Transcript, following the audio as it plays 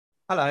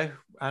Hello,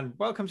 and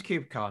welcome to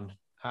KubeCon.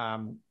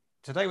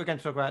 Today we're going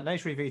to talk about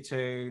Notary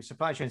v2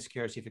 supply chain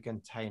security for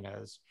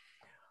containers.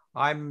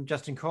 I'm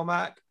Justin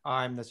Cormack.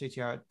 I'm the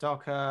CTO at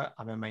Docker.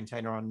 I'm a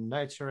maintainer on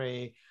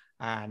Notary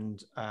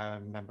and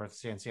a member of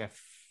the CNCF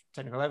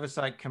Technical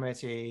Oversight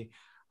Committee.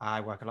 I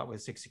work a lot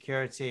with SIG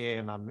security,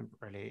 and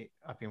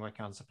I've been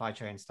working on supply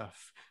chain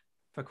stuff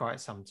for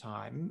quite some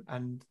time.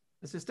 And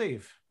this is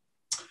Steve.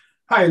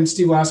 Hi, I'm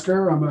Steve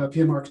Lasker. I'm a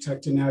PM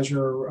architect in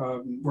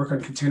Azure, work on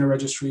container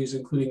registries,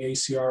 including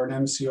ACR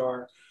and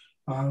MCR.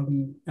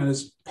 And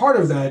as part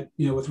of that,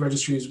 with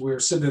registries, we're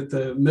sitting at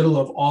the middle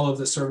of all of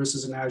the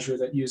services in Azure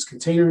that use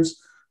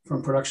containers,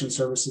 from production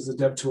services to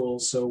dev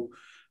tools. So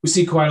we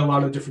see quite a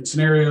lot of different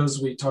scenarios.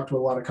 We talk to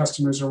a lot of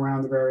customers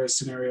around the various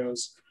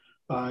scenarios.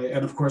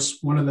 And of course,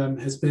 one of them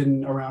has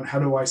been around how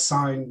do I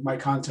sign my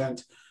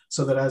content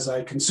so that as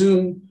I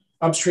consume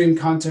upstream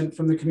content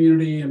from the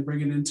community and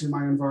bring it into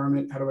my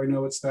environment, how do I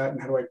know it's that,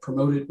 and how do I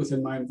promote it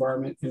within my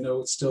environment and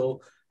know it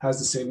still has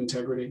the same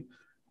integrity?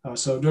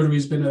 So Notary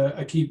has been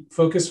a key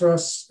focus for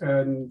us,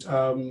 and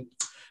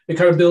it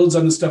kind of builds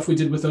on the stuff we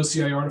did with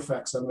OCI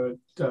artifacts. I'm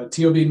a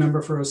TOB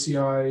member for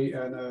OCI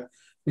and a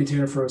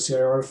maintainer for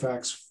OCI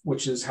artifacts,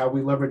 which is how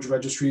we leverage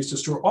registries to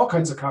store all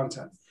kinds of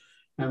content.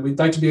 And we'd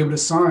like to be able to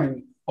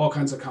sign all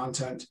kinds of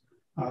content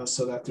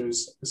so that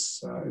there's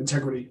this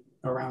integrity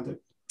around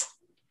it.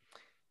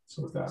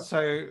 So with that.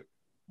 So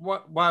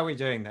why are we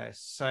doing this?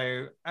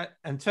 So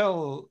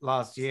until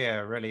last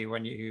year, really,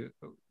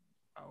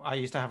 I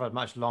used to have a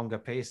much longer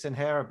piece in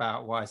here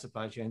about why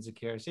supply chain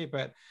security,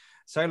 but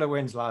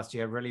SolarWinds last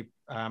year really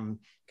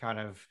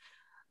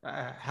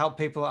helped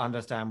people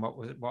understand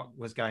what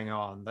was going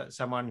on, that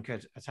someone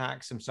could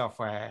attack some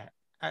software,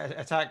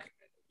 attack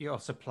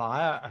your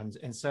supplier and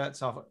insert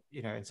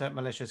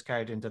malicious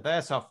code into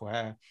their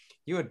software.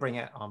 You would bring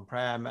it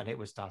on-prem and it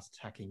would start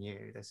attacking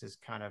you. This is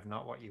kind of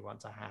not what you want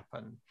to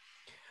happen.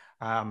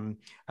 And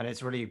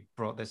it's really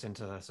brought this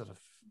into the sort of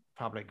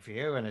public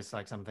view, and it's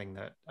like something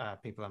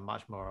that people are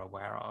much more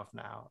aware of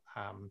now.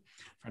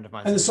 Friend of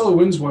mine. And the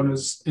SolarWinds one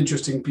is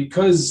interesting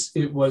because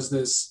it was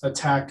this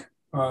attack.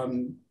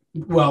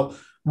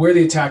 Where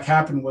the attack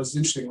happened was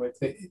interesting. Like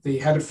they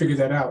had to figure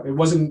that out. It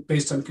wasn't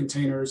based on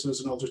containers. It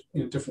was an older,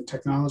 different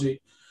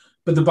technology,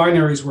 but the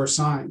binaries were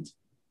assigned.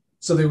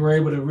 So they were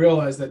able to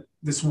realize that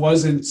this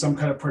wasn't some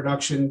kind of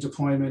production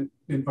deployment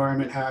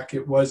environment hack.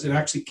 It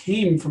actually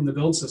came from the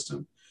build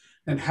system,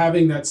 and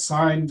having that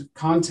signed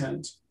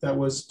content that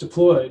was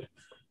deployed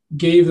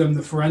gave them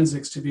the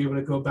forensics to be able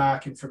to go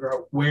back and figure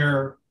out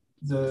where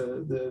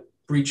the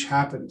breach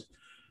happened.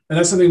 And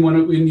that's something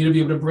we need to be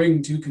able to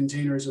bring to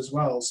containers as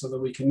well, so that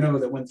we can know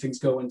that when things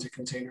go into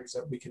containers,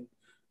 that we can,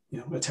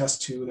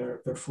 attest to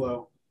their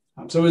flow.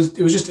 So it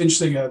was just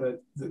interesting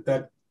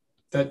that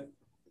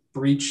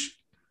breach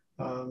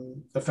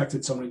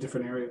affected so many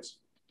different areas.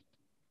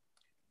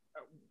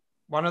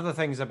 One of the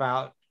things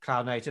about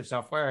cloud native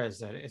software is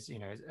that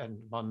and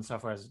modern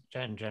software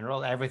in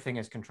general, everything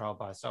is controlled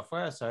by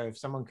software. So if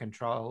someone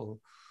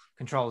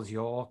controls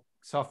your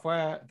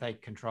software, they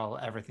control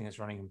everything that's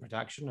running in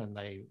production, and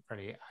they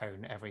really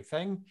own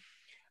everything.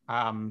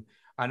 And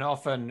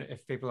often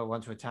if people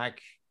want to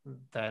attack,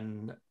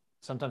 then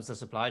sometimes the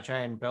supply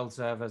chain, build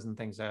servers and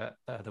things are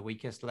the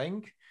weakest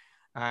link.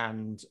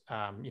 And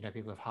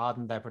people have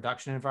hardened their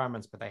production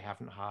environments, but they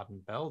haven't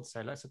hardened build.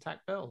 So let's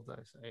attack build.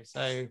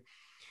 So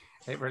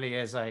it really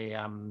is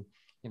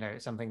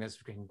something that's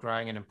been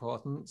growing in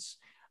importance.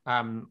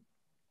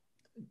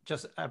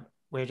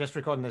 We're just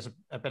recording this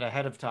a bit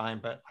ahead of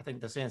time, but I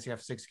think the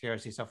CNCF SIG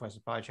Security Software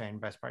Supply Chain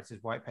Best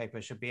Practices White Paper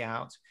should be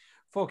out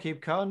for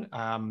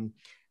KubeCon.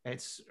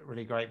 It's a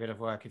really great bit of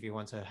work if you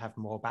want to have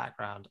more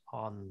background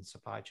on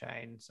supply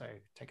chain. So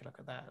take a look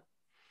at that.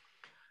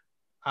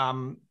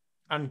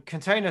 And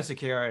container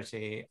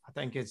security, I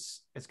think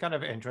it's kind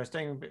of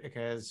interesting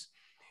because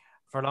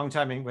for a long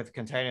time with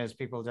containers,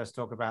 people just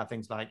talk about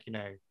things like,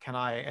 can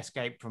I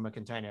escape from a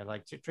container?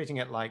 Like treating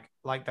it like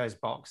those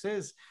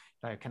boxes.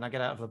 Can I get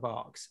out of the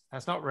box?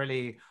 That's not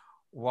really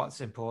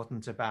what's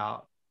important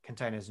about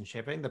containers and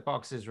shipping. The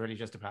box is really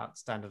just about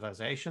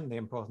standardization. The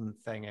important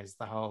thing is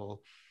the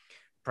whole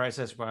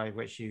process by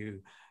which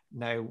you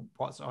know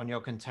what's on your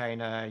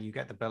container. You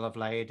get the bill of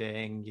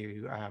lading.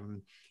 You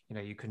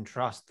can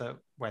trust that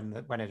when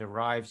it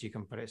arrives, you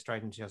can put it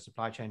straight into your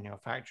supply chain in your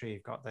factory.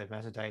 You've got the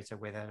metadata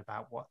with it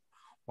about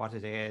what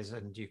it is,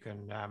 and you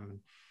can,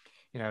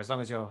 as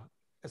long as it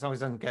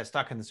doesn't get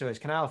stuck in the Suez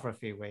Canal for a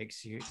few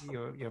weeks,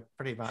 you're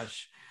pretty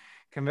much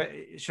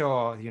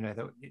sure,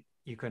 that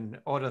you can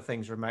order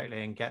things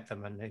remotely and get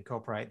them and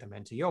incorporate them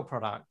into your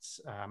products.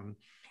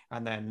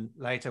 And then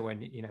later,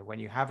 when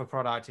you have a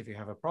product, if you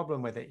have a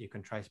problem with it, you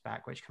can trace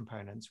back which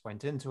components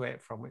went into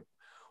it, from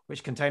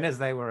which containers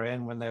they were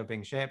in when they were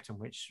being shipped, and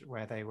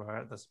where they were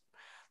at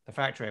the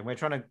factory. And we're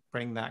trying to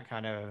bring that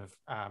kind of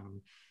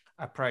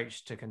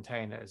approach to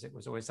containers. It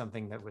was always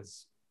something that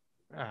was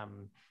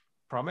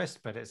promised,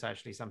 but it's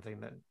actually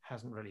something that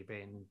hasn't really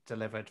been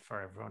delivered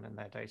for everyone in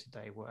their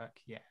day-to-day work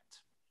yet.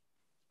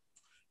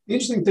 The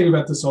interesting thing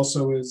about this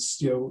also is,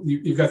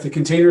 you've got the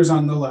containers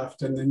on the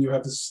left, and then you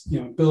have this,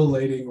 bill of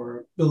lading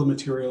or bill of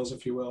materials,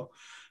 if you will,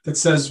 that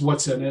says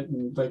what's in it.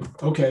 And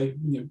like, okay,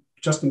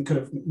 Justin could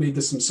have made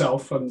this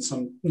himself on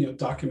some,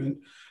 document,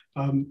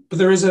 but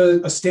there is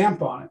a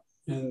stamp on it,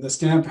 and the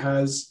stamp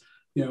has,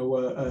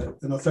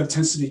 an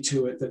authenticity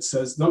to it that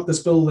says, no, this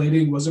bill of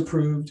lading was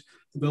approved.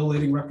 The bill of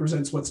lading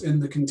represents what's in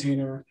the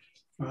container,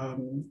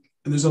 and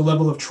there's a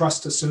level of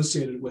trust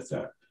associated with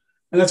that.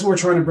 And that's what we're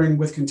trying to bring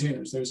with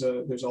containers. There's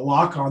a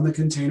lock on the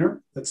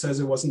container that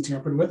says it wasn't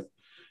tampered with.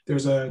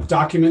 There's a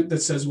document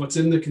that says what's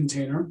in the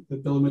container, the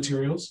bill of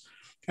materials.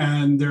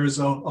 And there's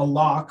a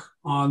lock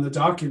on the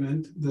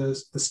document, the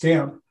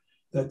stamp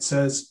that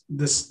says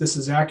this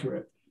is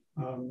accurate.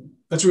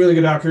 That's a really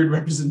good accurate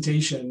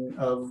representation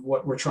of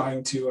what we're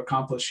trying to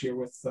accomplish here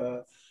with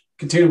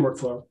container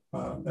workflow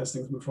as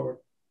things move forward.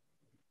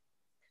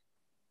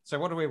 So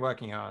what are we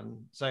working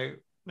on? So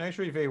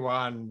Notary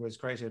V1 was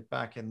created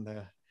back in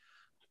the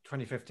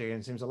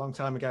 2015, seems a long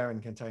time ago in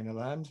container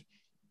land,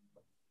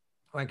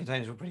 when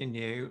containers were pretty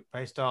new,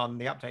 based on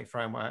the update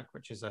framework,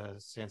 which is a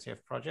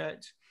CNCF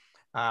project.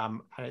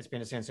 And it's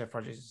been a CNCF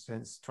project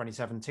since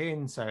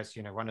 2017. So it's,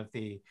 one of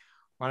the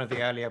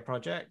earlier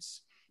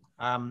projects.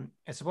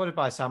 It's supported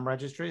by some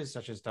registries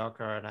such as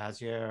Docker and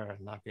Azure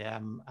and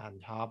IBM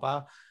and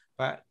Harbor,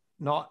 but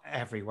not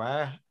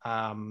everywhere.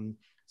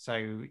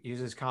 So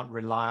users can't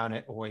rely on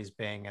it always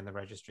being in the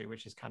registry,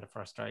 which is kind of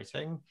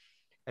frustrating.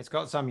 It's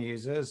got some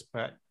users,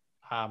 but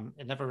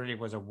it never really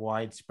was a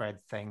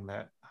widespread thing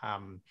that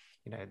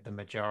the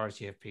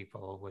majority of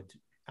people would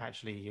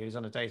actually use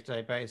on a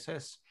day-to-day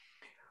basis.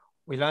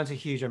 We learned a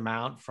huge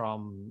amount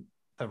from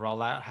the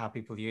rollout, how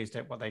people used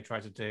it, what they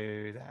tried to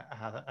do,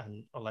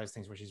 and all those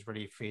things, which is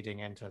really feeding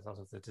into a lot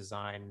of the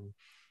design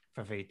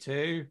for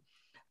V2.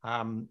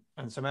 And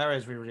some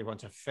areas we really want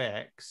to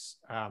fix.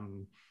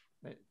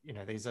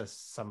 These are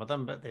some of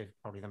them, but they're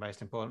probably the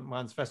most important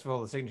ones. First of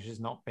all, the signatures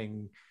not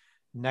being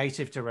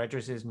native to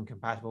registries and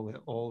compatible with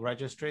all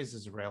registries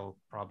is a real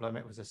problem.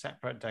 It was a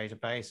separate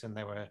database, and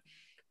there were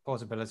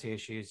portability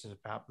issues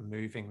about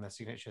moving the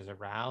signatures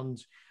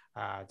around.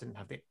 Didn't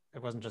have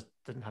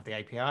the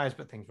APIs,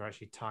 but things were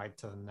actually tied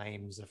to the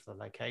names of the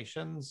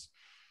locations.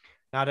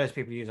 Nowadays,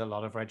 people use a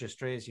lot of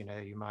registries. You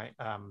might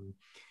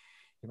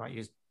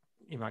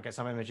get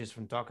some images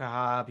from Docker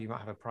Hub. You might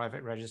have a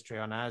private registry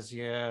on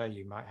Azure.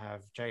 You might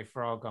have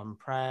JFrog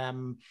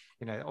on-prem.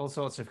 All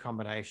sorts of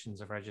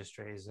combinations of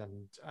registries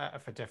and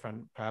for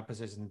different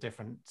purposes and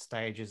different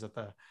stages of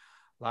the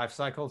life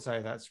cycle.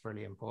 So that's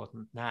really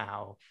important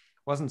now.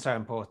 Wasn't so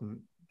important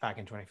back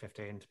in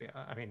 2015.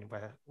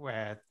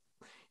 Where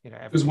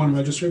it was one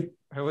registry.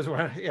 It was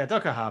one, yeah,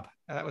 Docker Hub.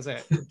 That was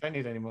it. Don't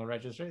need any more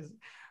registries.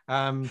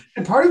 And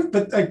part of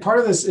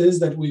this is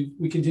that we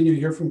continue to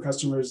hear from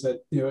customers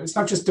that it's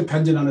not just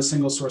dependent on a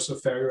single source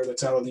of failure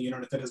that's out on the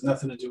internet that has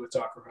nothing to do with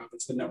Docker Hub.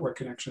 It's the network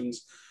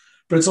connections,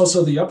 but it's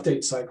also the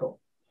update cycle,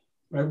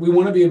 right? We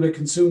want to be able to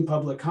consume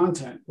public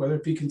content, whether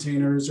it be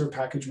containers or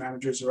package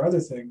managers or other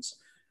things,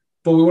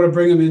 but we want to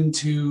bring them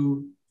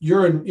into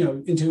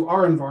into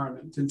our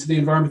environment, into the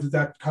environment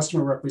that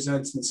customer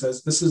represents, and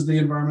says, this is the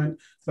environment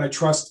that I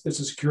trust. There's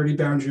a security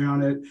boundary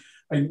on it.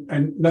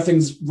 And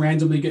nothing's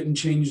randomly getting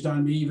changed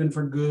on me, even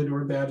for good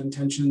or bad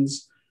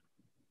intentions.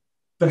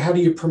 But how do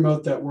you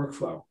promote that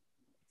workflow?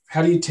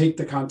 How do you take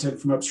the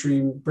content from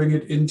upstream, bring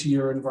it into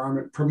your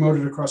environment, promote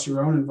it across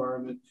your own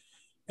environment,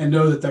 and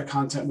know that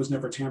content was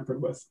never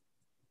tampered with?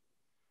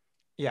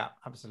 Yeah,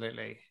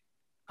 absolutely.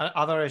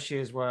 Other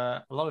issues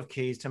were a lot of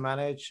keys to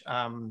manage.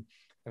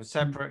 There was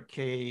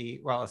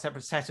a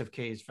separate set of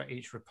keys for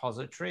each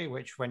repository,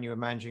 which when you were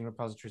managing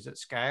repositories at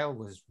scale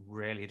was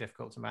really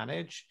difficult to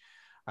manage.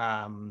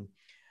 And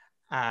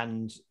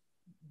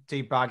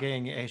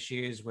debugging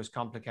issues was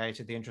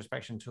complicated. The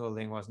introspection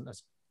tooling wasn't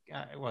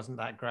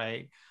that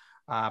great.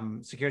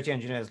 Security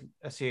engineers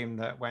assume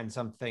that when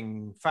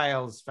something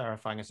fails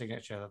verifying a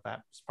signature,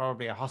 that's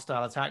probably a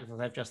hostile attack that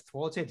they've just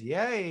thwarted.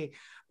 Yay!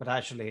 But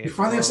actually, you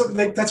finally have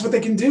something that's what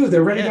they can do.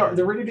 They're ready.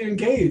 They're ready to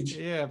engage.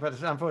 Yeah,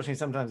 but unfortunately,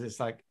 sometimes it's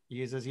like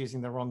users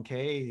using the wrong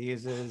key.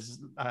 Users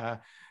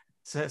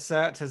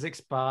cert has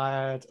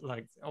expired.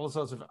 Like all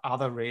sorts of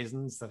other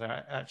reasons that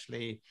are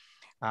actually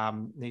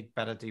need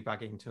better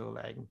debugging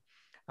tooling.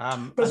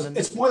 But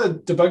it's more the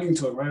debugging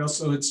tool, right?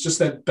 Also, it's just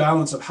that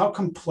balance of how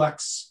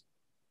complex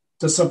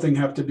does something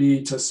have to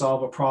be to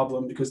solve a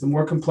problem? Because the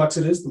more complex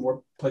it is, the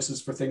more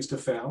places for things to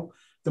fail,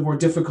 the more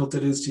difficult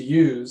it is to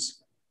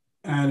use.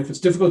 And if it's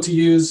difficult to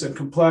use and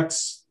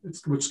complex,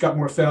 which got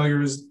more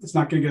failures, it's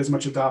not going to get as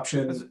much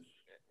adoption.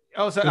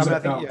 Also, I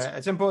think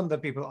it's important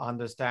that people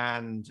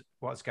understand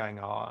what's going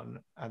on,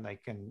 and they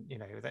can,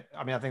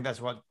 I think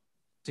that's what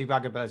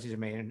debuggability to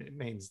me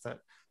means, that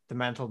the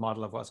mental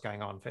model of what's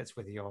going on fits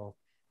with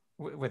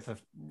the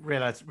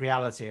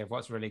reality of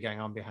what's really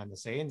going on behind the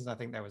scenes. And I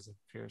think there was a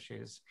few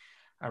issues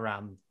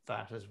around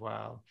that as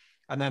well.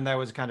 And then there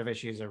was kind of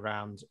issues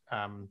around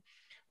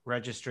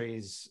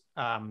registries.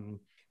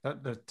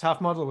 The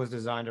tough model was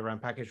designed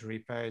around package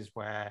repos,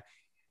 where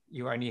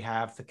you only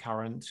have the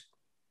current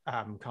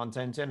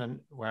content in, and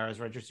whereas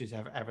registries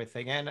have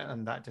everything in,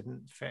 and that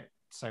didn't fit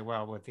so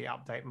well with the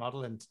update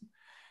model and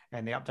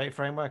the update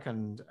framework.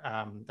 And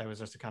there was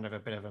just a kind of a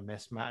bit of a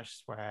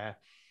mismatch where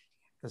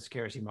the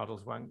security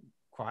models weren't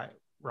quite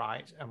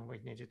right, and we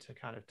needed to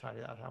kind of tidy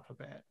that up a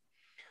bit.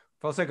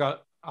 We've also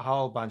got a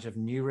whole bunch of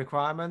new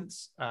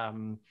requirements.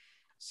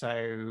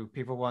 So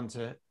people want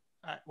to,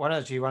 one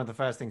of the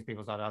first things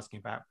people started asking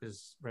about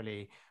was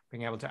really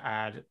being able to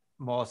add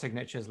more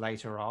signatures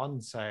later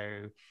on.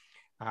 So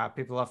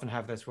people often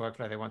have this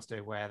workflow they want to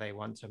do where they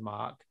want to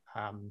mark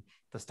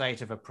the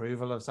state of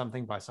approval of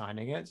something by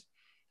signing it.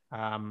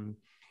 And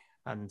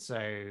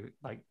so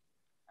like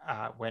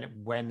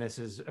when this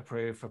is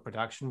approved for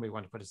production, we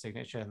want to put a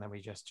signature, and then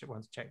we just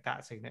want to check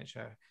that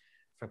signature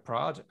for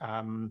prod.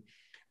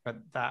 But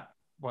that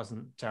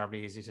wasn't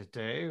terribly easy to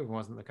do. It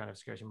wasn't the kind of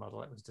security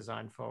model it was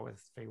designed for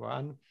with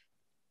V1.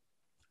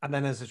 And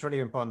then there's this really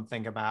important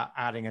thing about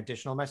adding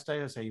additional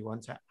metadata. So you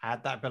want to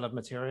add that bill of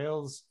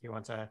materials. You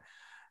want to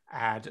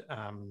add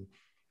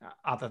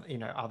other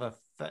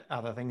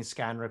things,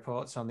 scan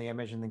reports on the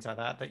image and things like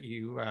that, that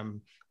you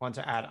want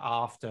to add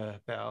after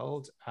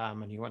build,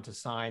 and you want to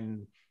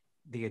sign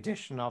the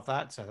addition of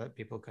that so that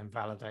people can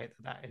validate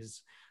that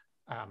is,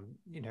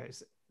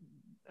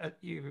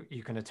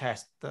 you can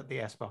attest that the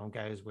SBOM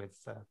goes with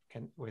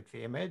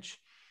the image.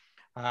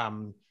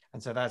 And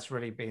so that's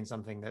really been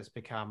something that's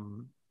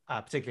become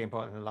particularly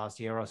important in the last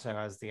year or so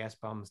as the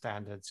SBOM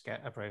standards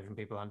get approved and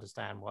people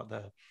understand what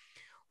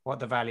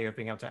the value of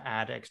being able to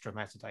add extra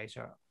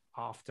metadata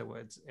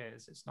afterwards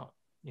is. It's not,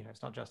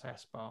 it's not just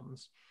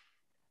SBOMs.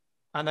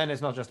 And then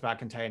it's not just about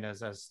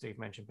containers, as Steve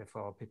mentioned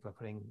before. People are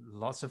putting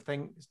lots of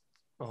things,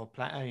 or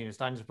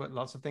starting to put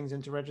lots of things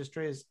into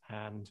registries,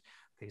 and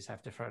these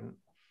have different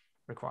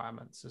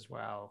requirements as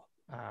well,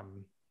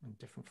 in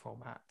different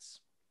formats.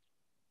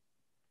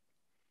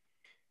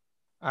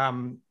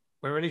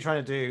 We're really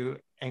trying to do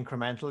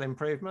incremental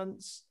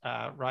improvements.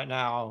 Right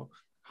now,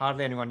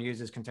 hardly anyone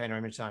uses container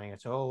image signing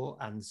at all,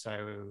 and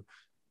so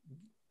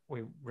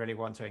we really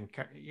want to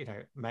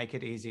make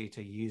it easy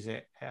to use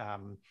it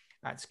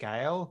at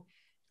scale.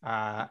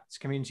 It's a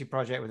community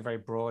project with very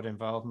broad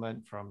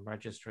involvement from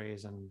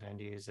registries and end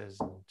users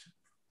and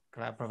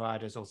cloud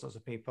providers, all sorts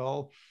of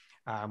people,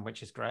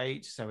 which is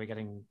great. So we're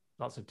getting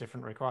lots of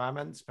different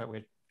requirements, but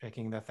we're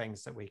picking the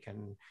things that we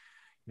can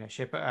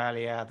ship it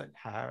earlier,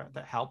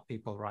 that help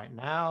people right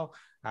now,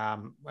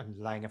 and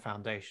laying a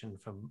foundation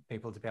for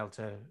people to be able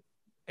to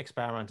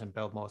experiment and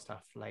build more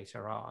stuff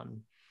later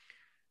on.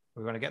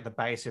 We want to get the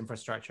base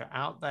infrastructure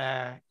out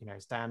there,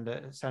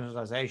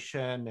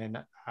 standardization in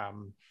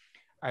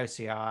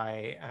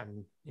OCI,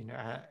 and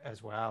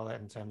as well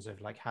in terms of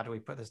like how do we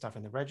put the stuff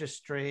in the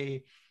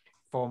registry,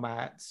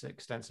 formats,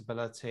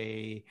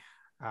 extensibility,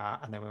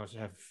 and then we also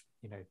have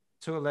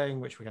tooling,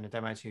 which we're going to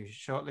demo to you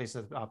shortly.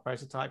 So our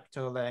prototype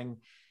tooling,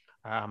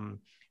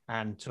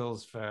 and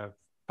tools for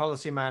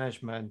policy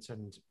management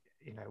and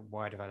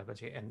wide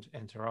availability and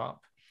interop.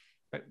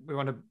 But we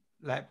want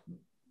to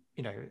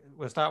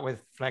we'll start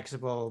with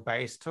flexible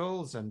base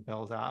tools and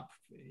build up.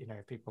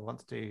 If people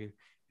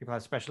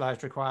have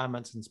specialized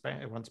requirements and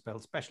want to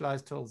build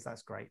specialized tools,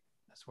 that's great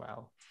as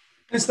well.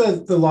 It's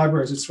the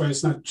libraries. It's right.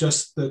 It's not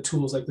just the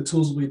tools. Like the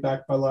tools will be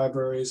backed by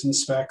libraries and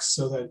specs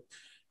so that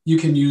you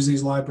can use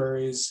these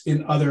libraries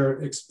in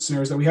other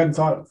scenarios that we hadn't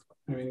thought of.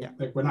 I mean,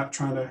 like we're not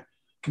trying to,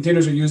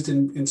 containers are used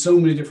in so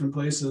many different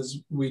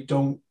places. We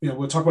don't,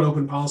 we'll talk about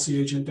Open Policy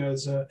Agent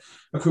as a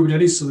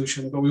Kubernetes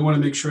solution, but we want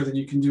to make sure that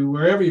you can do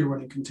wherever you're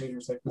running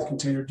containers, like with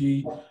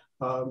Containerd,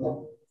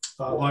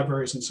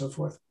 libraries and so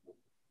forth.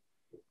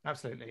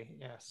 Absolutely,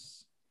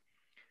 yes.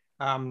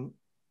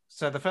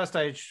 So the first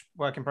stage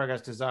work in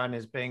progress design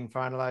is being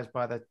finalized.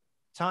 By the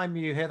time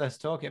you hear this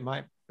talk, it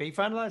might be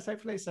finalized,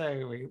 hopefully.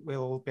 So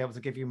we'll be able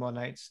to give you more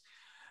notes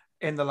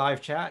in the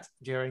live chat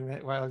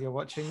while you're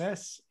watching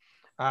this.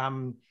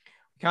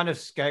 Kind of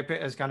scope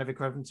it as kind of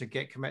equivalent to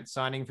Git commit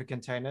signing for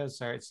containers.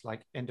 So it's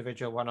like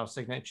individual one-off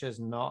signatures,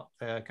 not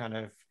the kind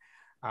of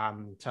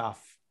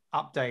tough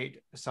update,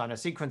 sign a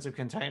sequence of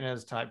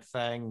containers type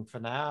thing for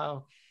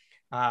now.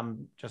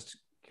 Just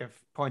give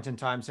point in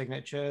time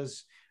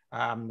signatures.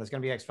 There's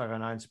going to be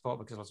X509 support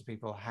because lots of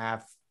people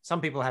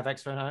some people have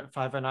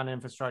X509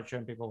 infrastructure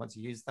and people want to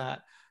use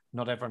that.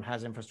 Not everyone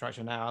has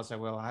infrastructure now, so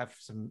we'll have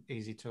some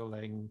easy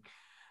tooling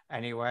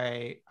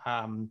anyway.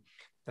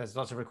 There's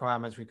lots of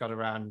requirements we've got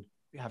around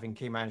having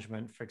key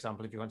management. For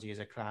example, if you want to use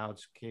a cloud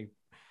key,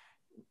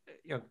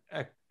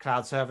 a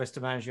cloud service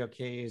to manage your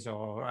keys,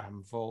 or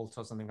Vault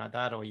or something like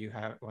that, or you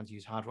want to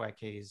use hardware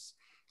keys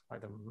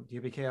like the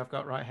YubiKey I've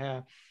got right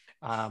here.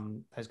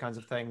 Those kinds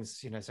of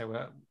things,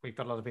 so we've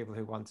got a lot of people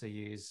who want to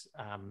use,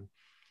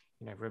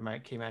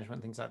 remote key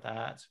management, things like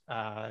that.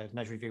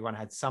 Notary V1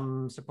 had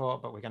some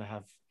support, but we're going to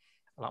have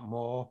a lot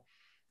more.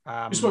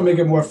 Just want to make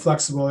it more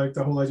flexible. Like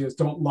the whole idea is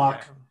don't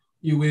lock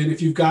you in.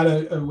 If you've got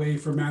a way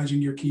for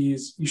managing your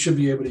keys, you should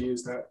be able to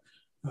use that.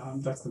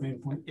 That's the main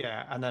point.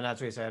 Yeah, and then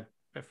as we said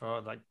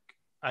before, like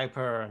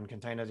OPA and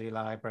Containerd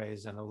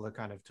libraries and all the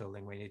kind of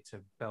tooling we need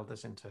to build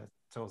this into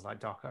tools like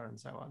Docker and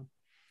so on.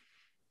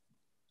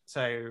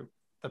 so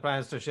the plan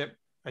is to ship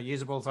a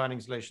usable signing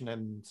solution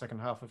in second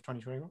half of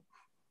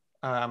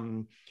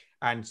 2021,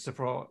 and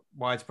support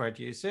widespread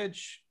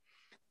usage.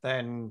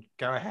 Then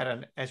go ahead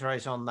and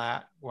iterate on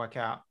that, work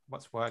out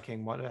what's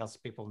working, what else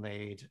people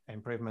need,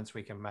 improvements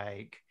we can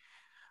make,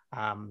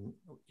 all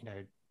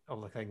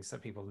the things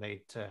that people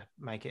need to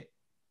make it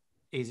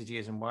easy to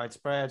use and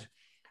widespread.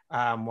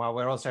 While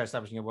we're also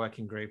establishing a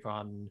working group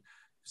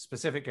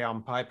specifically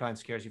on pipeline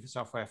security for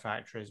software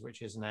factories,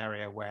 which is an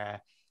area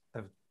where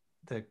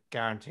the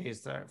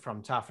guarantees that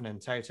from Tuffin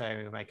and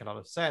Toto make a lot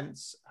of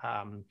sense,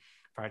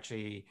 for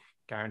actually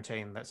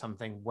guaranteeing that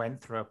something went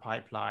through the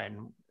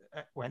pipeline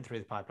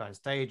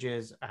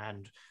stages,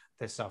 and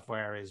this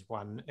software is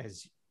one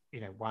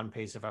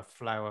piece of a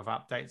flow of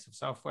updates of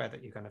software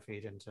that you're going to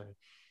feed into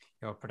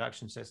your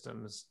production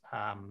systems.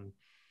 And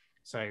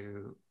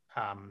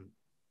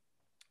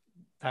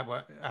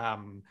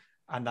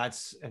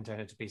that's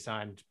intended to be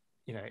signed,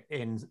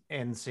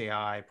 in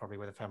CI, probably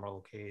with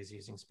ephemeral keys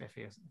using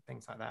Spiffy and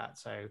things like that.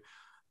 So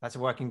that's a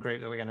working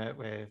group that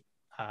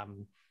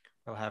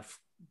we'll have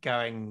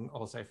going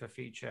also for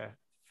future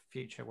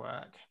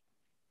work.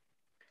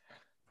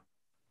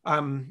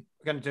 We're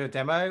going to do a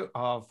demo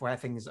of where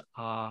things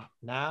are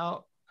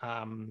now.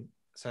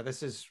 So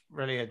this is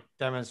really a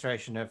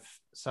demonstration of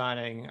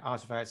signing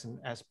artifacts and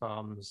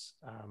SBOMs,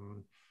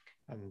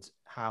 and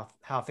how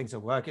things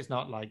will work. It's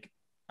not like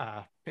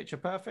picture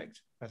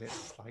perfect, but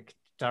it's like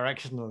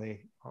directionally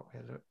what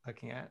we're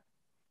looking at.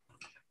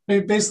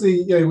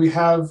 Basically, we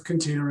have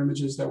container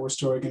images that we're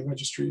storing in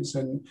registries.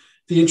 And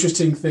the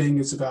interesting thing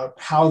is about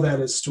how that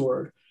is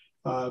stored,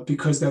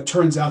 because that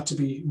turns out to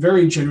be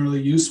very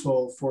generally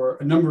useful for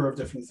a number of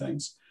different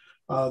things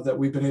that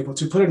we've been able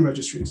to put in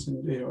registries.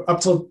 And up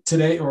till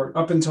today, or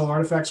up until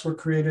artifacts were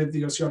created,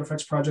 the OC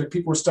Artifacts project,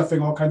 people were stuffing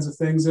all kinds of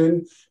things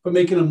in, but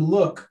making them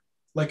look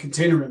like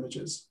container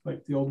images,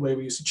 like the old way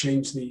we used to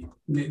change the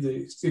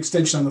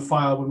extension on the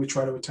file when we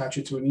try to attach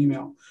it to an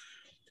email.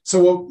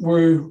 So what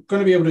we're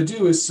going to be able to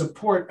do is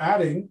support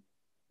adding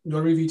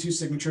Notary v2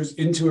 signatures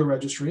into a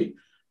registry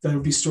that will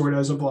be stored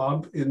as a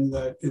blob in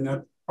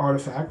that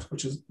artifact,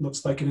 which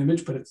looks like an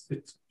image, but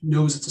it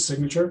knows it's a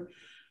signature.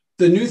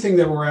 The new thing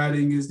that we're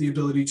adding is the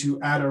ability to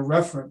add a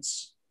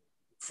reference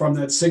from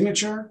that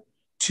signature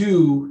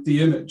to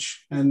the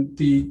image. And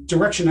the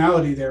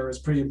directionality there is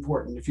pretty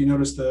important. If you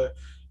notice,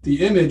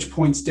 the image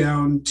points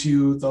down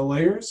to the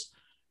layers,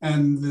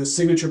 and the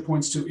signature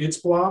points to its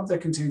blob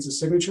that contains the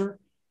signature.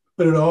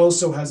 But it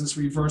also has this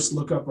reverse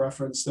lookup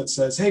reference that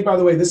says, hey, by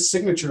the way, this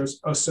signature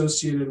is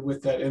associated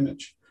with that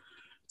image.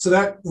 So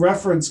that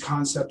reference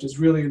concept is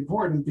really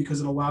important because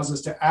it allows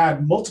us to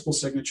add multiple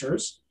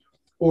signatures.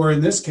 Or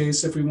in this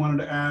case, if we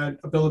wanted to add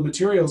a bill of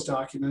materials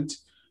document,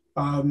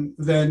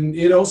 then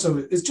it also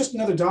is just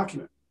another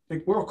document.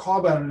 Like, we'll call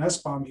about an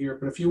SBOM here,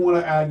 but if you want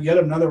to add yet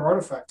another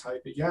artifact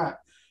type, a YAT,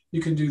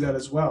 you can do that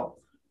as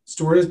well.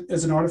 Store it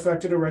as an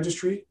artifact in a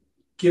registry,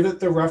 give it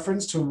the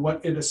reference to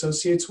what it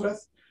associates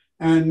with,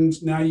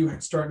 and now you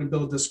start to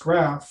build this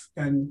graph.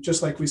 And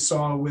just like we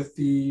saw with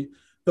the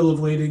bill of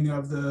lading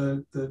of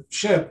the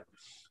ship,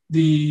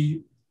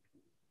 the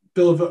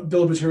bill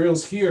of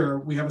materials here,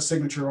 we have a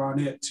signature on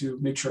it to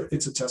make sure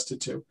it's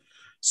attested to.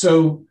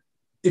 So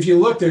if you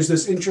look, there's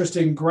this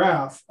interesting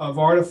graph of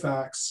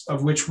artifacts,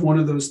 of which one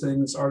of those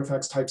things,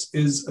 artifacts types,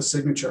 is a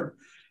signature.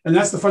 And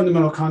that's the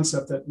fundamental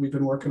concept that we've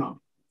been working on.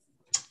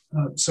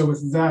 So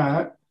with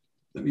that,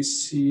 let me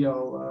see,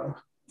 I'll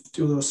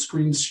do a little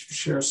screen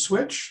share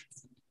switch.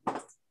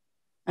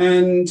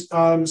 And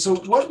so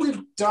what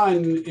we've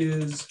done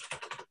is,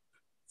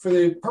 for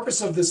the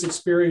purpose of this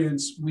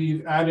experience,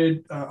 we've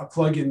added a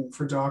plugin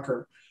for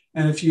Docker.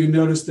 And if you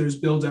notice, there's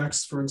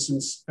BuildX, for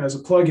instance, as a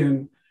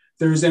plugin.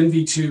 There's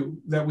NV2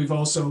 that we've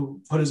also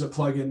put as a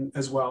plugin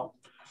as well.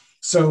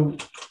 So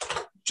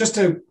just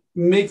to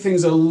make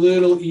things a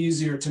little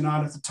easier to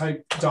not have to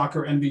type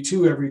Docker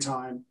NV2 every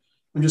time,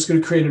 I'm just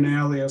going to create an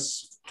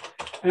alias.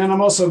 And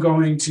I'm also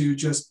going to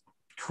just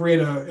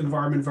create an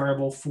environment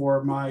variable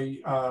for my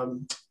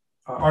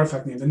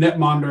artifact name, the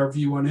netmonitor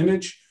v1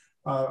 image.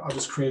 I'll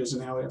just create as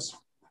an alias.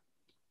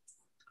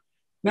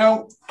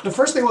 Now, the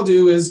first thing we'll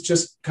do is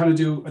just kind of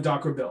do a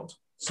Docker build.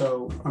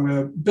 So I'm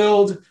going to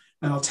build,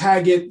 and I'll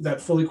tag it that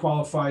fully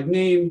qualified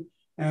name.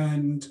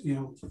 And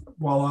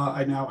voila,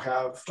 I now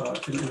have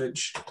an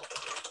image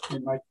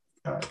in my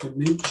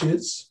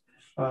images,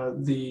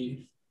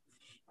 the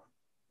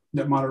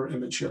netmonitor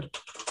image here.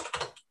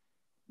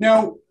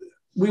 Now,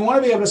 we want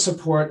to be able to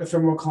support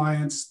ephemeral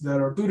clients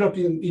that are boot up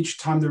each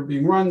time they're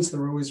being run, so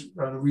they're always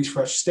on a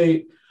refresh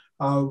state.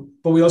 But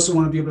we also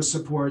want to be able to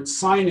support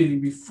signing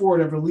before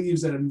it ever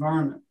leaves that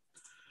environment.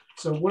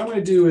 So what I'm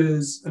going to do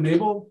is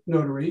enable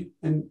Notary.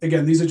 And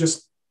again, these are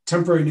just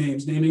temporary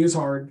names. Naming is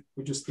hard.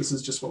 This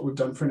is just what we've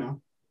done for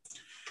now.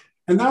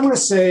 And then I'm going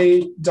to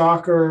say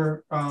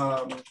Docker,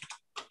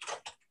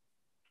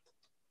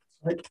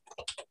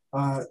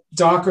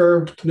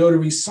 Docker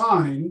Notary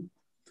sign.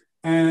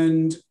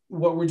 And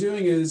what we're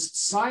doing is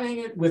signing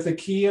it with a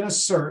key and a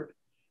cert.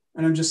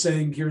 And I'm just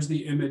saying, here's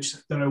the image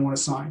that I want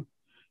to sign.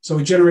 So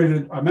we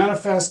generated a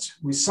manifest,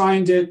 we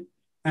signed it,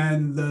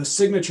 and the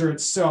signature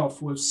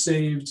itself was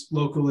saved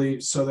locally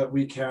so that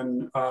we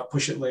can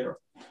push it later.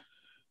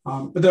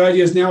 But the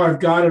idea is now I've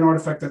got an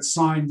artifact that's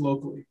signed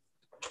locally.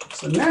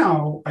 So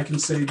now I can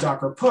say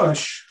Docker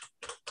push.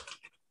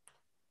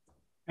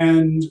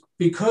 And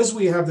because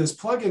we have this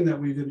plugin that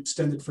we've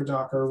extended for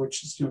Docker,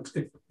 which is,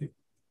 it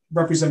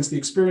represents the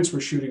experience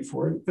we're shooting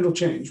for, it'll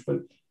change, but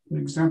an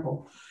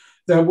example,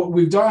 that what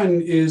we've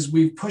done is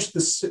we've pushed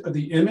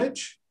the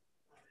image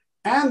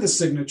and the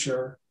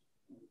signature,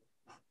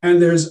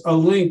 and there's a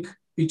link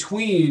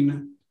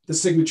between the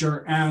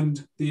signature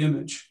and the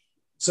image.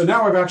 So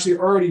now I've actually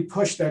already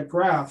pushed that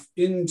graph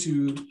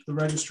into the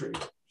registry.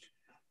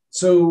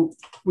 So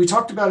we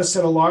talked about a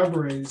set of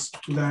libraries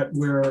that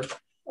we're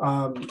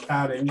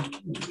adding.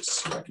 Let me just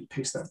see if I can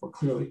paste that more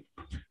clearly.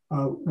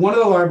 One of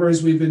the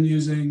libraries we've been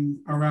using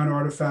around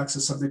artifacts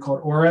is something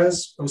called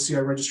ORAS,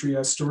 OCI Registry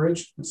as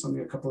Storage. It's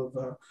something a couple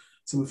of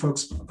some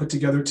folks put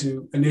together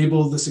to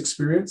enable this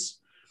experience.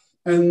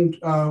 And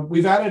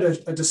we've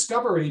added a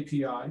discover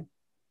API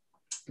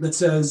that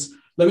says,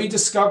 let me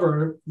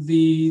discover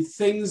the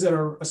things that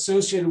are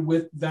associated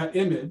with that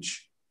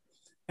image.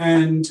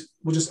 And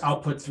we'll just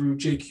output through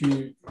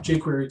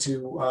jQuery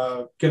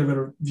to get a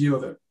better view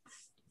of it.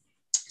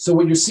 So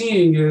what you're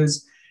seeing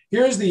is,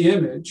 here's the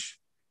image,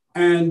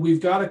 and we've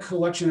got a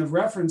collection of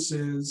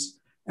references.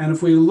 And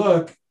if we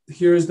look,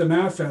 here's the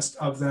manifest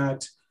of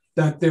that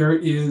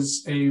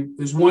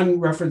there's one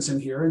reference in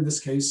here. In this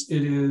case,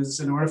 it is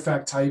an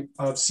artifact type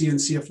of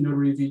CNCF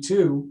Notary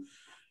v2.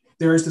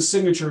 There's the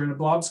signature in a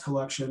blobs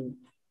collection,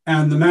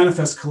 and the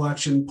manifest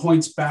collection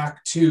points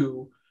back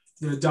to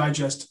the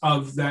digest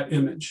of that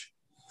image.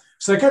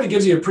 So that kind of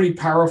gives you a pretty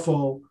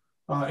powerful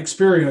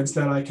experience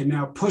that I can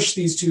now push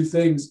these two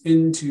things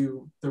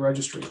into the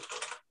registry.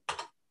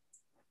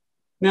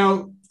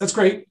 Now, that's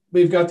great.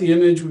 We've got the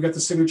image, we've got the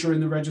signature in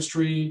the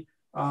registry.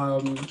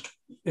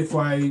 If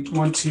I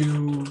want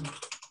to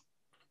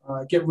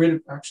get rid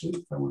of, actually,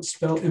 if I want to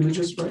spell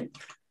images right.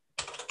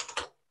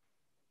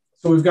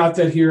 So we've got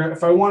that here.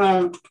 If I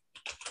want to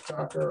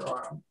Docker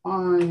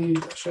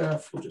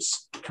 -f, we'll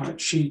just kind of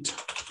cheat.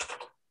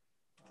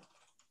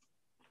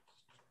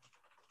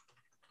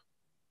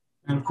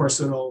 And of course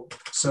it'll,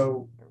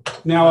 so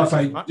now if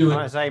I do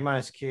minus A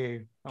minus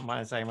Q, not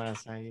minus A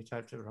minus A, you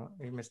typed it wrong,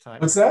 you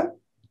mistyped. What's that?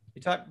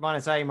 You typed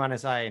minus A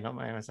minus A, not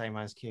minus A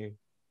minus Q.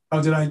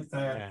 Oh, did I?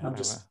 Yeah, I'm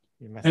just,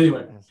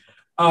 anyway.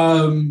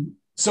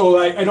 So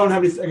I don't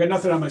have anything, I got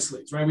nothing on my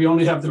sleeves, right? We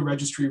only have the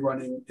registry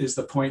running is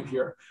the point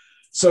here.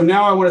 So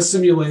now I want to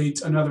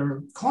simulate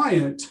another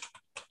client.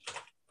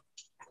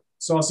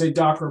 So I'll say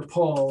Docker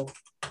pull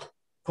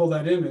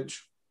that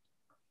image.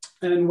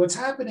 And what's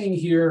happening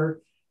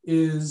here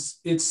is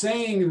it's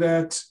saying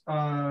that,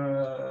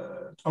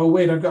 oh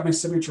wait, I've got my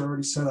signature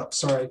already set up.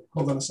 Sorry,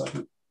 hold on a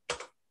second.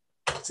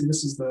 See,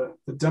 this is the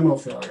demo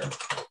failure.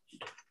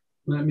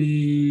 Let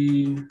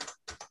me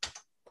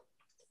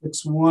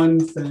fix one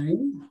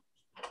thing.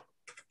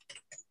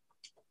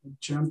 I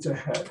jumped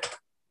ahead.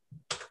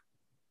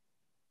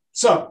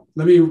 So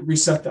let me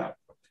reset that.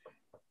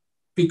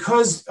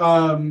 Because,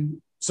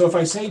 so if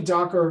I say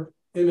Docker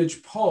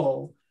image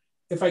pull,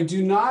 if I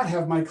do not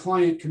have my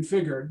client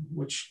configured,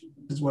 which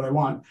is what I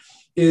want,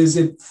 is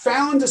it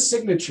found a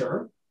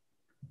signature,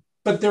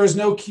 but there is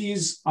no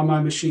keys on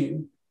my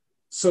machine.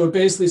 So it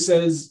basically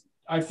says,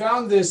 I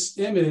found this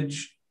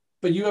image,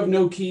 but you have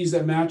no keys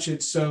that match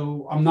it,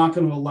 so I'm not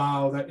going to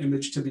allow that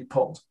image to be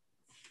pulled.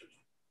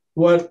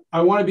 What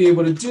I want to be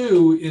able to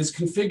do is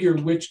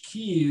configure which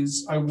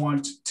keys I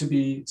want to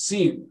be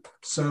seen,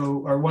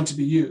 or want to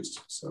be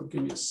used. So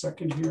give me a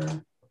second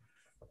here.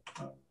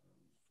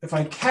 If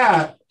I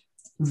cat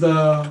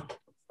the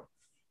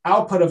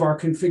output of our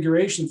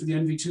configuration for the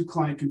NV2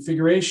 client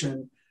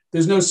configuration,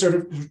 there's no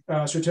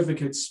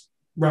certificates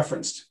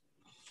referenced.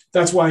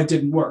 That's why it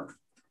didn't work.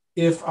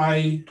 If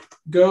I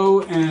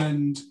go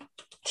and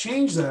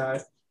change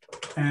that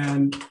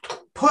and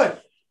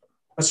put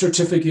a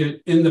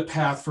certificate in the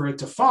path for it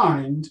to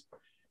find,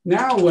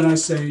 now when I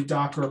say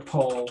Docker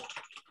pull,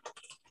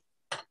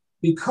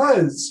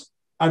 because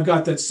I've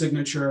got that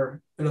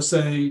signature, it'll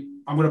say,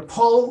 I'm going to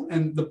pull,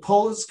 and the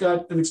pull has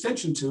got an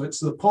extension to it.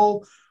 So the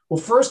pull will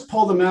first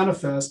pull the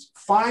manifest,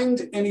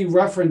 find any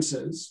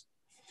references,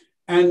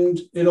 and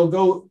it'll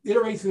go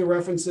iterate through the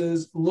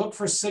references, look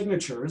for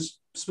signatures,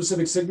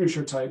 specific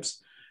signature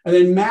types, and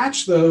then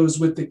match those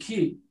with the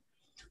key.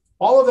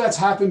 All of that's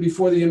happened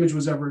before the image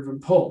was ever even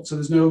pulled. So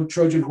there's no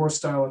Trojan horse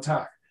style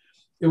attack.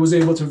 It was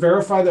able to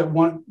verify that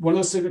one of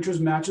those signatures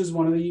matches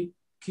one of the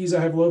keys I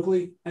have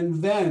locally,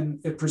 and then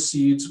it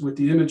proceeds with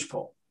the image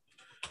pull.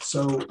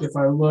 So if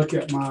I look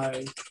at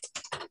my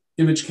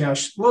image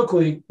cache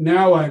locally,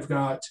 now I've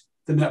got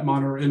the net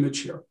monitor image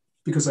here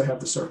because I have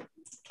the cert.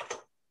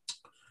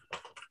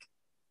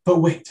 But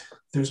wait,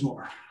 there's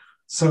more.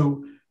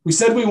 So we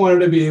said we wanted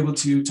to be able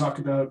to talk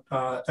about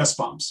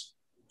SBOMs.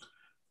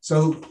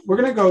 So we're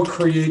going to go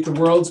create the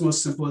world's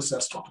most simplest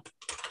SBOM.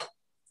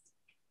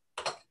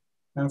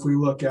 And if we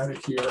look at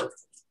it here,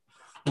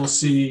 we'll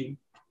see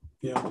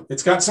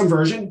It's got some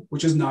version,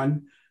 which is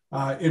none.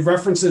 It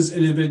references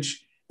an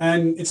image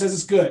and it says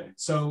it's good.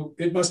 So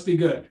it must be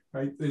good,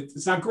 right?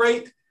 It's not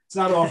great. It's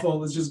not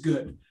awful. It's just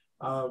good.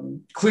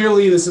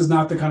 Clearly, this is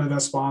not the kind of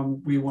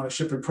SBOM we want to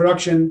ship in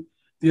production.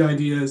 The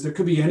idea is there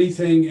could be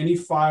anything, any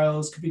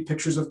files, could be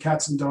pictures of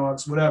cats and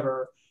dogs,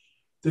 whatever.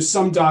 There's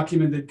some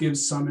document that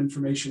gives some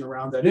information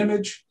around that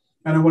image.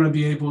 And I want to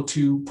be able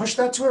to push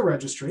that to a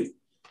registry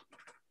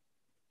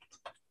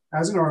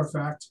as an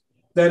artifact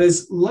that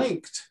is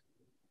linked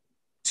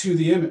to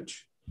the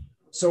image.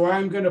 So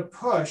I'm going to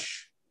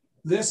push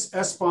this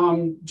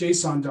SBOM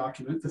JSON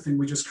document, the thing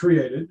we just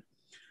created.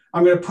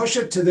 I'm going to push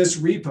it to this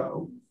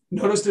repo.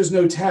 Notice there's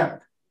no tag.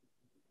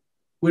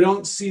 We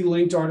don't see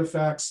linked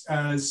artifacts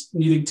as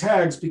needing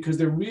tags because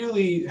they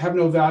really have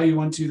no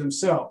value unto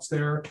themselves.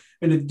 They're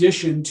an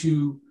addition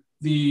to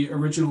the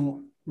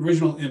original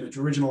image,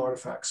 original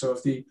artifact. So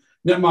if the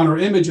netmonitor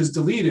image is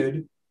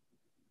deleted,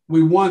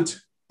 we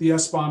want the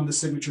SBOM, the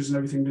signatures and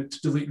everything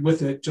to delete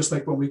with it, just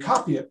like when we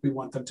copy it, we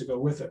want them to go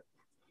with it.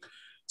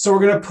 So we're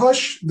going to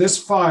push this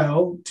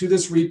file to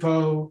this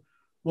repo.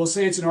 We'll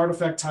say it's an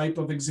artifact type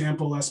of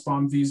example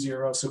SBOM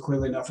v0, so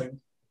clearly nothing.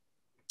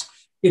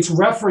 It's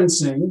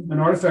referencing an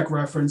artifact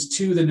reference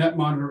to the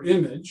netmonitor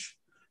image.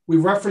 We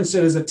reference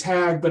it as a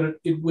tag, but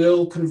it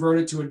will convert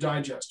it to a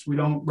digest. We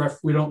don't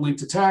link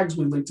to tags,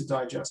 we link to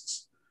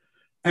digests.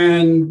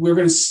 And we're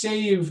going to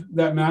save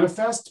that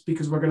manifest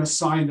because we're going to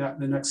sign that in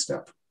the next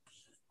step.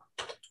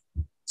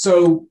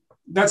 So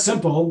that's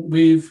simple.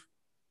 We've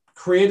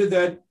created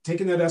that,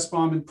 taken that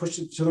SBOM and pushed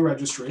it to the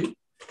registry.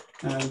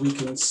 And we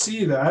can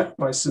see that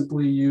by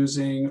simply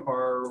using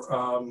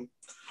our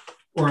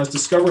ORAS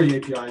discovery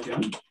API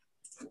again.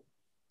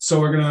 So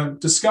we're going to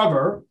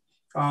discover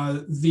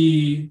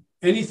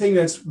anything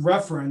that's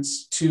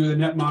referenced to the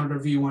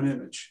netmonitor v1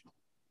 image.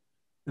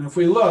 And if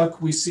we look,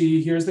 we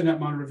see here's the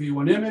netmonitor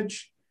v1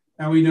 image,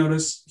 and we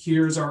notice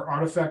here's our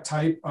artifact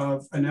type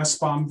of an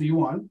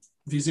SBOM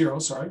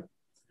v0, sorry.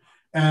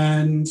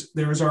 And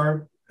there's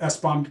our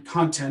SBOM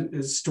content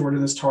is stored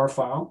in this tar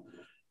file.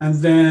 And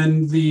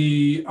then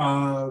the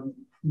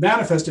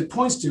manifest it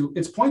points to,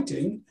 it's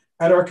pointing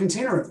at our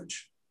container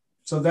image.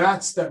 So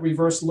that's that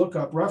reverse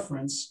lookup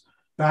reference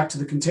back to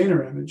the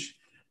container image.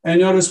 And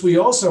notice we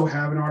also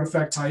have an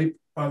artifact type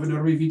of a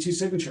Notary v2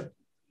 signature.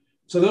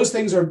 So those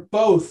things are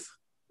both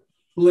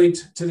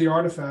linked to the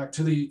artifact,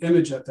 to the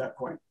image at that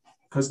point,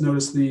 because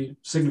notice the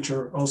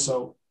signature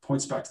also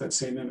points back to that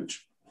same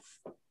image.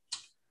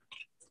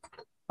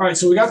 All right,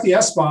 so we got the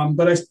SBOM,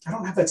 but I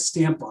don't have that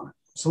stamp on it.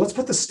 So let's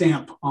put the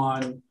stamp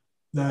on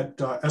that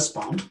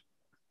SBOM.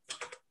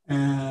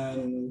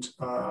 And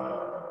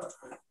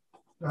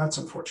that's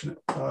unfortunate.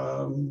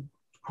 Hold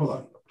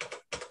on.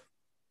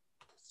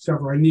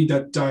 I need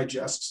that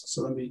digest.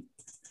 So let me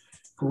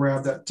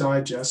grab that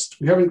digest.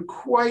 We haven't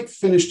quite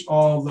finished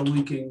all the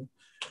linking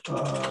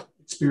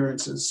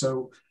experiences.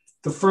 So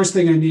the first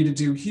thing I need to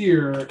do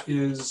here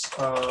is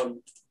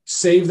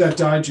save that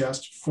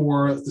digest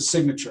for the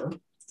signature.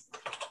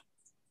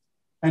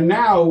 And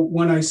now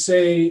when I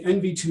say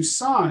NV2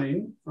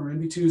 sign, or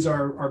NV2s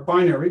are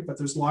binary, but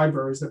there's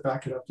libraries that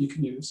back it up you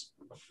can use.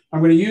 I'm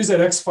going to use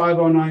that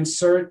X509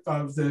 cert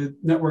of the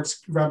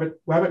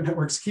Rabbit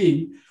Networks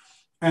key.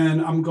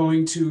 And I'm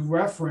going to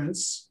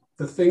reference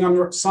the thing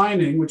I'm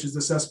signing, which is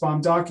this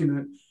SBOM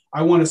document.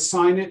 I want to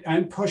sign it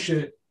and push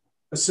it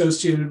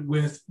associated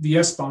with the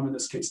SBOM in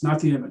this case, not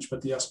the image,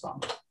 but the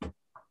SBOM.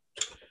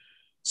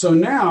 So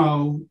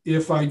now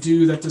if I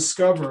do that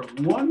discover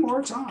one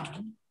more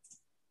time,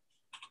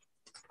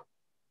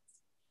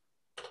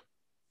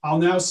 I'll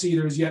now see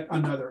there's yet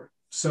another.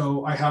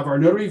 So I have our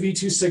Notary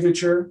v2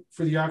 signature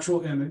for the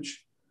actual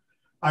image.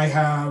 I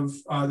have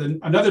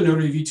another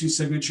Notary v2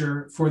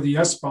 signature for the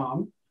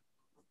SBOM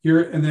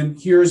here, and then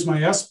here's my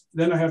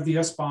then I have the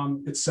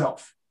SBOM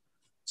itself.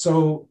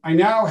 So I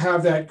now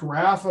have that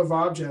graph of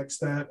objects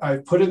that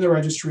I've put in the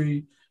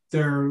registry.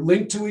 They're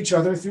linked to each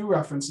other through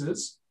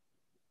references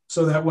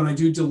so that when I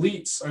do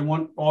deletes, I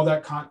want all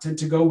that content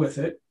to go with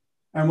it.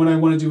 And when I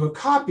want to do a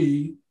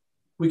copy,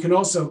 we can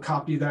also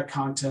copy that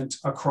content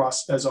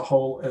across as a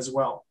whole as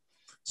well.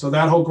 So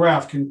that whole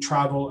graph can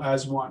travel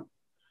as one.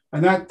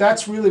 And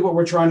that's really what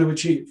we're trying to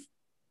achieve.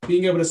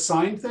 Being able to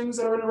sign things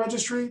that are in a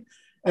registry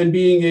and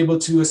being able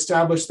to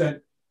establish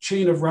that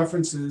chain of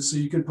references so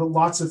you can put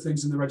lots of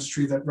things in the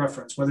registry that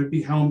reference, whether it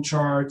be Helm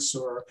charts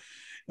or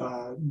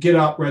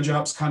GitOps,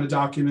 RegOps kind of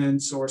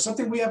documents or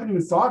something we haven't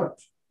even thought of,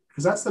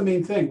 because that's the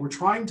main thing. We're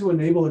trying to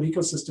enable an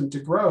ecosystem to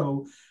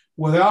grow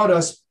without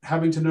us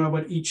having to know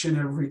about each and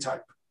every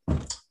type.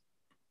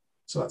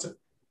 So that's it.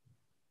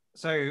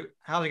 So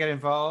how to get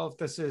involved?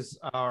 This is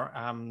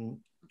our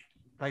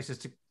places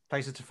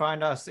to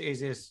find us. The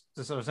easiest,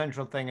 the sort of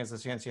central thing is the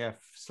CNCF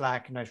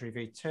Slack, Notary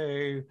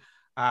v2.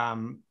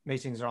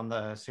 Meetings are on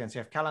the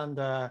CNCF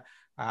calendar.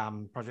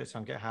 Projects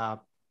on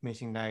GitHub,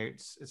 meeting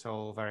notes. It's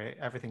all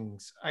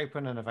everything's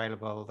open and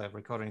available. The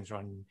recordings are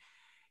on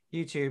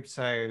YouTube.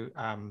 So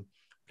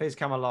please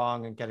come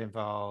along and get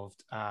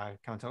involved. Come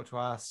and talk to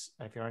us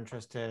if you're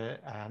interested.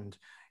 And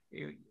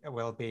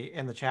we'll be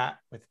in the chat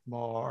with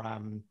more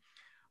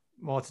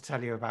to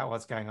tell you about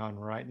what's going on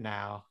right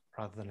now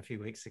rather than a few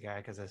weeks ago,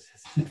 because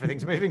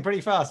everything's moving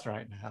pretty fast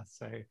right now.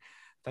 So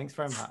thanks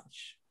very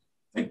much.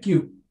 Thank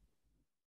you.